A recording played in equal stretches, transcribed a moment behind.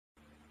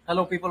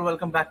Hello people,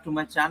 welcome back to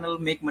my channel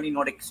Make Money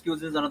Not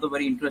Excuses. Another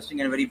very interesting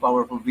and very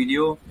powerful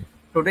video.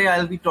 Today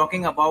I'll be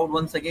talking about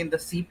once again the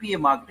CPA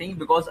marketing,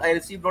 because I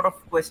received a lot of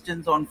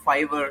questions on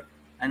Fiverr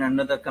and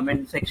another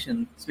comment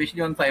section,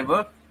 especially on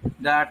Fiverr,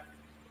 that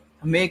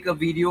make a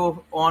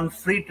video on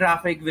free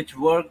traffic which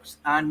works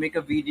and make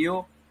a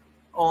video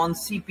on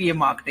CPA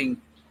marketing.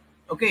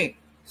 Okay,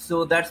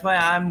 so that's why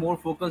I'm more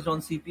focused on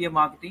CPA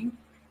marketing.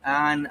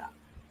 And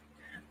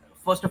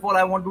first of all,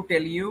 I want to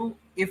tell you,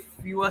 if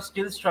you are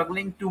still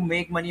struggling to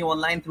make money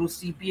online through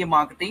CPA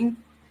marketing,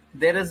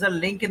 there is a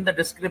link in the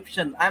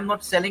description. I'm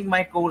not selling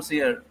my course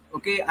here.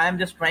 Okay, I'm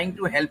just trying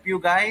to help you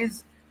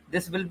guys.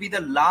 This will be the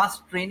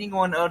last training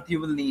on earth you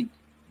will need.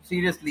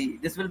 Seriously,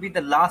 this will be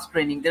the last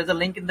training. There's a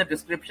link in the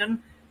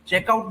description.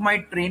 Check out my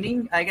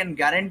training. I can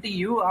guarantee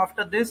you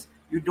after this,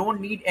 you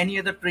don't need any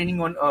other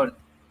training on earth.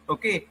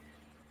 Okay,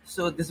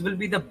 so this will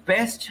be the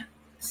best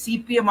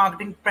CPA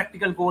marketing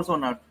practical course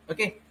on earth.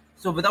 Okay,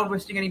 so without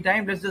wasting any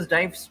time, let's just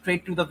dive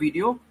straight to the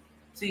video.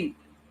 See,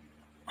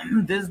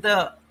 this is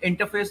the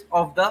interface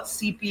of the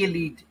CPA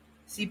lead,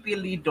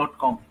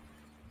 cpalead.com.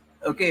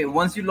 Okay,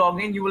 once you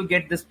log in, you will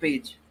get this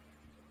page,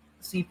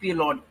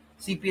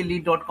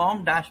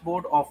 cpalead.com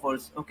dashboard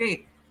offers.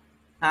 Okay,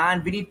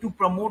 and we need to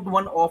promote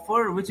one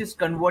offer which is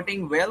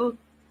converting well.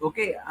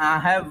 Okay, I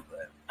have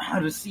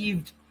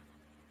received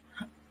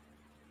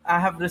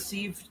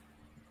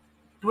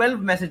 12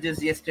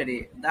 messages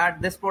yesterday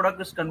that this product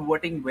is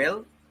converting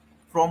well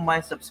from my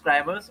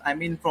subscribers. I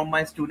mean, from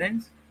my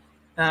students,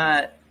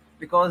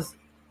 because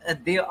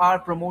they are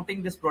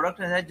promoting this product,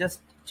 and I just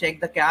checked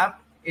the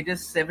cap. It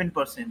is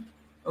 7%.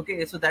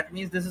 Okay, so that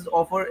means this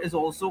offer is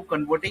also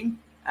converting,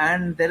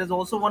 and there is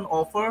also one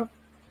offer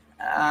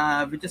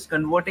which is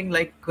converting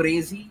like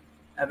crazy.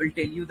 I will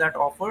tell you that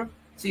offer.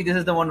 See, this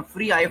is the one,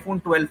 free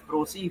iPhone 12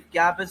 Pro. See, if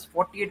cap is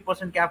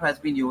 48% cap has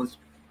been used.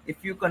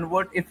 If you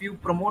promote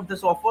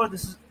this offer,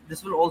 this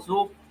will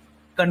also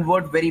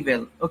convert very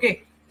well.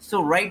 Okay,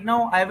 so right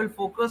now I will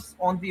focus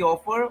on the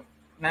offer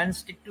and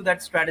stick to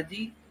that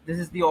strategy. This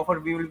is the offer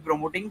we will be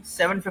promoting: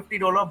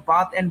 $750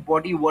 Bath and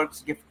Body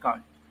Works gift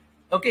card.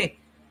 Okay,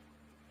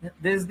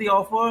 this is the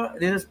offer.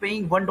 This is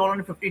paying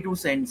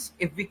 $1.52.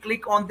 If we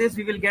click on this,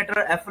 we will get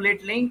our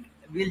affiliate link.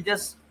 We'll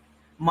just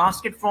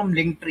mask it from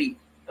Linktree.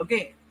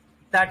 Okay,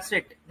 that's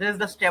it. This is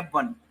the step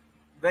one.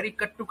 Very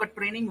cut to cut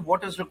training,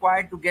 what is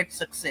required to get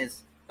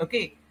success.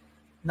 Okay,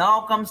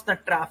 now comes the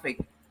traffic.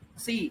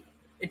 See,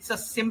 it's a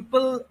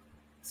simple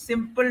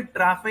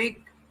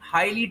traffic,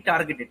 highly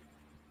targeted.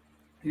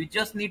 You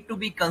just need to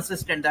be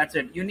consistent. That's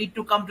it. You need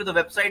to come to the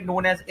website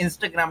known as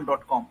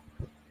instagram.com.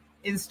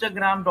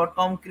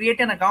 Instagram.com.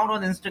 Create an account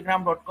on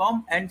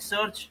Instagram.com and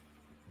search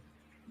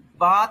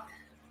bath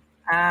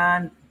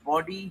and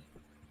body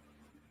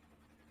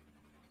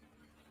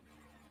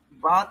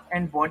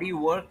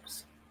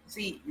works.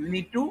 See, you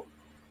need to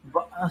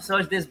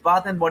search this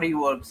Bath and Body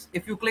Works.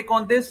 If you click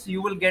on this, you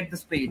will get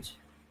this page.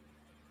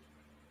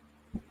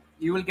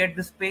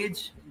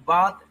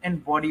 Bath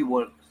and Body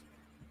Works.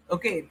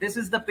 Okay, this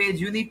is the page.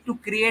 You need to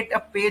create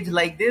a page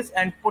like this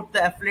and put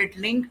the affiliate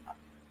link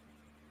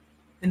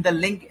in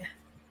the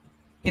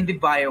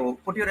bio.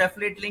 Put your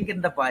affiliate link in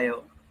the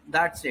bio.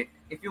 That's it.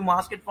 If you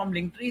mask it from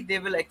Linktree, they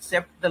will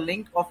accept the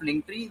link of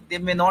Linktree. They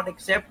may not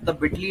accept the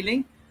bit.ly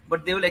link,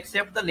 but they will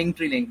accept the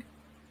Linktree link.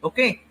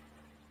 Okay,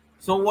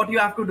 so what you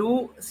have to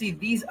do, see,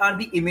 these are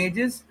the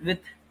images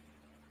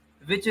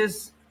which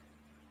is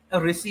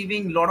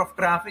receiving a lot of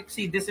traffic.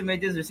 See, this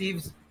image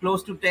receives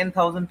close to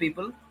 10,000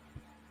 people.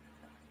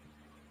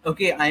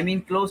 Okay, I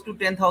mean, close to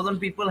 10,000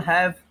 people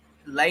have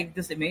liked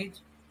this image.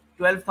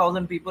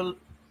 12,000 people,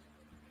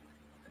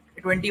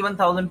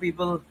 21,000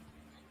 people.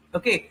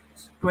 Okay,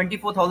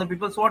 24,000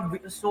 people.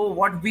 So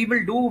what we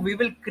will do, we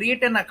will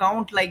create an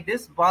account like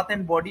this, Bath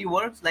and Body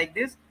Works, like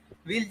this.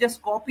 We'll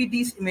just copy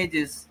these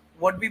images.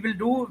 What we will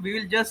do, we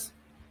will just,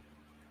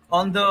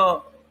 on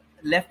the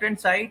left hand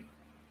side,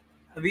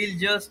 we'll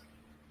just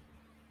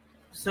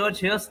search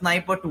here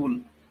sniper tool.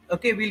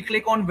 Okay, we'll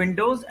click on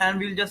Windows and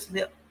we'll just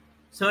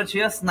search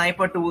here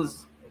sniper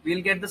tools.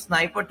 We'll get the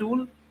sniper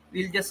tool.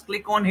 We'll just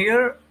click on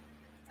here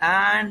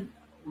and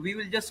we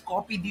will just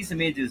copy these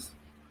images.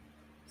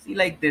 See,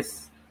 like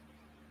this.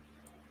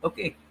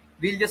 Okay,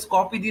 we'll just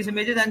copy these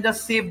images and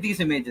just save these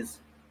images.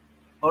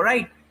 All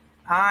right,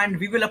 and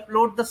we will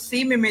upload the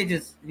same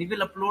images.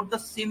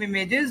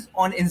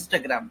 On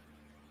Instagram.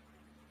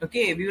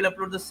 Okay, we will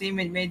upload the same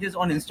images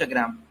on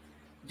Instagram.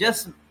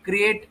 Just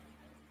create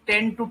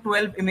 10 to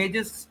 12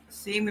 images,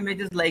 same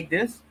images like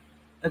this.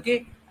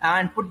 Okay,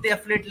 and put the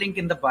affiliate link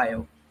in the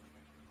bio.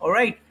 All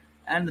right,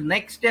 and the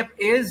next step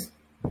is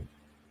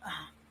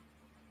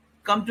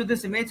come to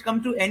this image,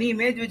 come to any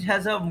image which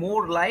has a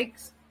more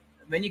likes.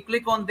 When you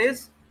click on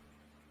this,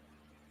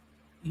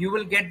 you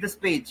will get this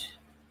page.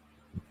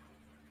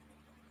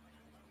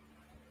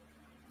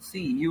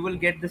 See, you will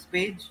get this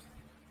page,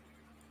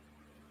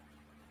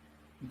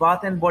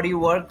 Bath and Body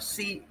Works.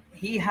 See,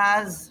 he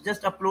has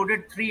just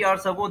uploaded 3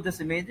 hours ago this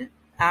image,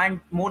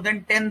 and more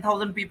than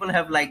 10,000 people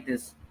have liked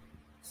this.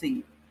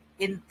 See,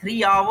 in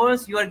 3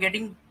 hours, you are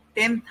getting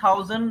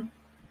 10,000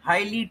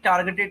 highly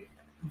targeted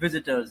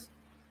visitors.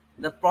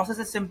 The process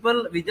is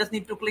simple. We just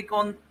need to click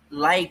on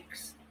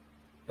likes.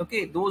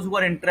 Okay, those who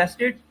are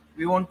interested,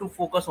 we want to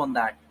focus on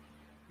that.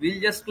 We'll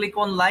just click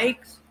on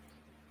likes,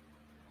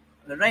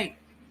 right?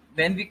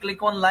 When we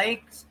click on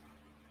likes,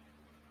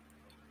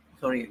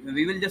 sorry,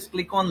 we will just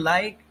click on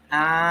like,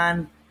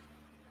 and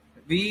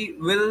we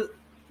will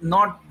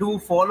not do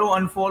follow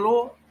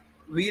unfollow.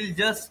 We'll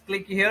just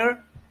click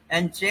here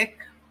and check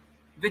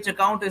which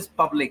account is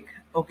public.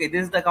 Okay,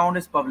 this account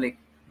is public.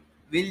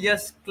 We'll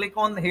just click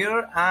on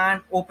here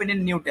and open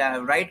in new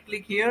tab. Right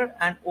click here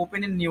and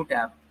open in new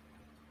tab.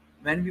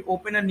 When we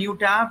open a new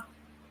tab,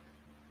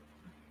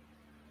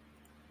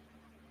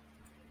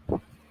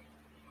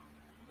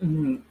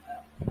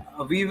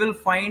 we will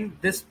find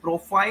this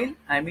profile.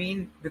 I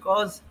mean,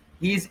 because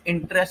he's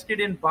interested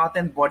in bath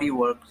and body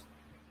works.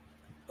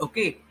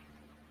 Okay,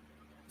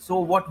 so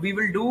what we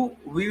will do,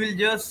 we will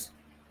just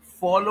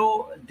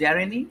follow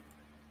Darren.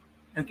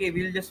 Okay,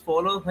 we'll just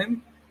follow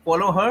him,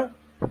 follow her.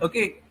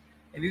 Okay,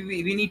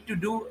 we need to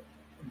do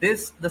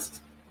this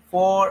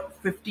for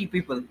 50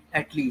 people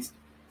at least.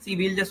 See,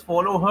 we'll just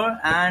follow her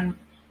and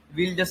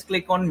we'll just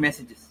click on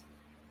messages.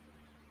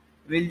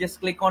 We'll just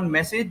click on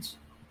message.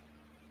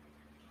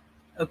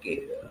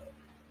 Okay,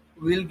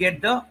 we'll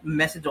get the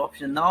message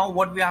option. Now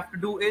what we have to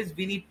do is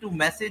we need to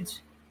message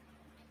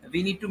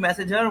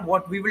her.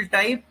 What we will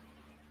type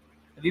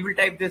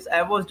this: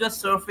 I was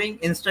just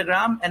surfing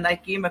Instagram and I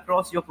came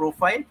across your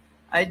profile.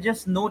 I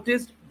just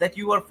noticed that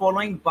you are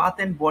following Bath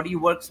and Body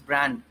Works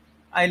brand.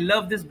 I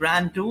love this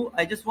brand too.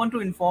 I just want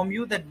to inform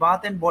you that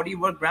Bath and Body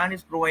Works brand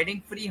is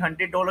providing free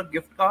 $100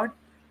 gift card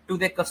to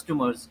their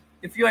customers.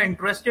 If you are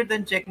interested,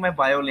 then check my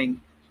bio link.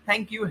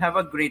 Thank you. Have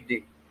a great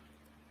day.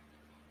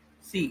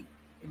 See,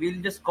 we'll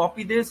just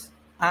copy this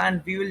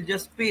and we will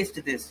just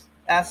paste this.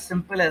 As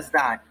simple as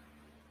that.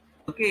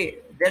 Okay,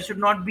 there should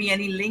not be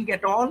any link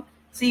at all.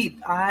 See,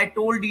 I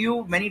told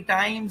you many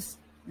times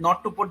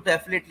not to put the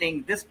affiliate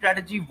link. This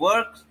strategy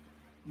works.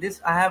 This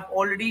I have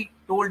already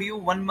told you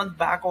 1 month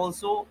back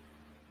also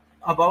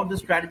about the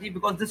strategy,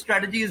 because this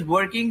strategy is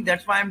working.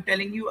 That's why I'm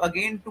telling you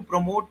again to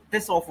promote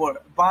this offer,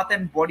 Bath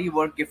and Body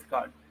Work gift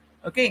card.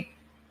 Okay,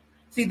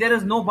 see, there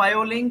is no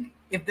bio link.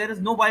 If there is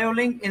no bio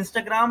link,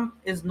 Instagram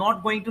is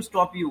not going to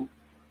stop you.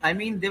 I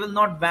mean, they will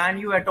not ban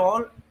you at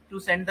all to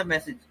send the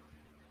message.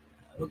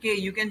 Okay,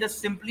 you can just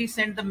simply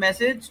send the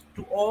message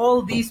to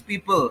all these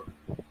people,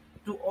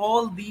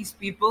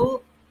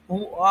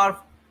 who are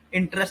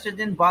interested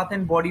in Bath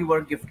and Body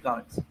Work gift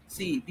cards.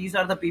 See, these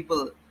are the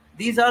people.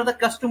 These are the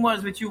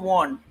customers which you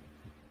want.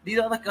 These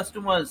are the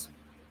customers.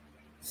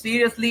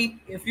 Seriously,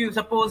 if you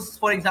suppose,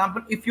 for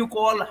example, if you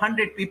call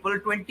 100 people,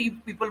 20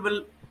 people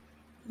will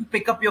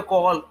pick up your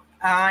call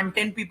and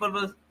 10 people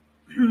will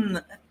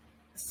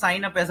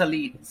sign up as a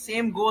lead.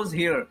 Same goes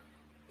here.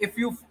 If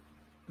you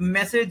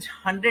message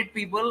 100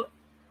 people,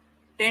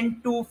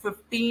 10 to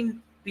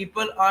 15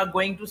 people are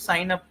going to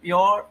sign up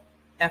your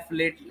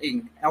affiliate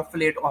link,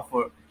 affiliate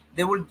offer.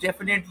 They will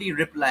definitely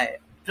reply.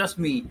 Trust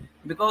me,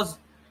 because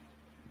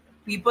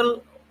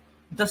people,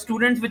 the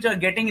students which are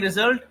getting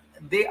result,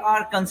 they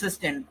are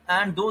consistent,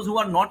 and those who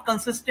are not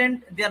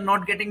consistent, they are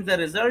not getting the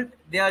result.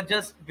 They are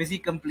just busy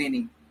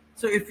complaining.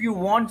 So if you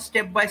want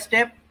step by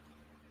step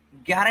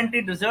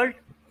guaranteed result,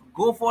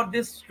 go for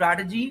this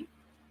strategy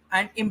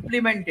and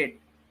implement it.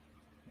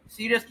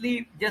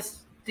 Seriously, just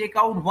take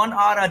out 1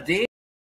 hour a day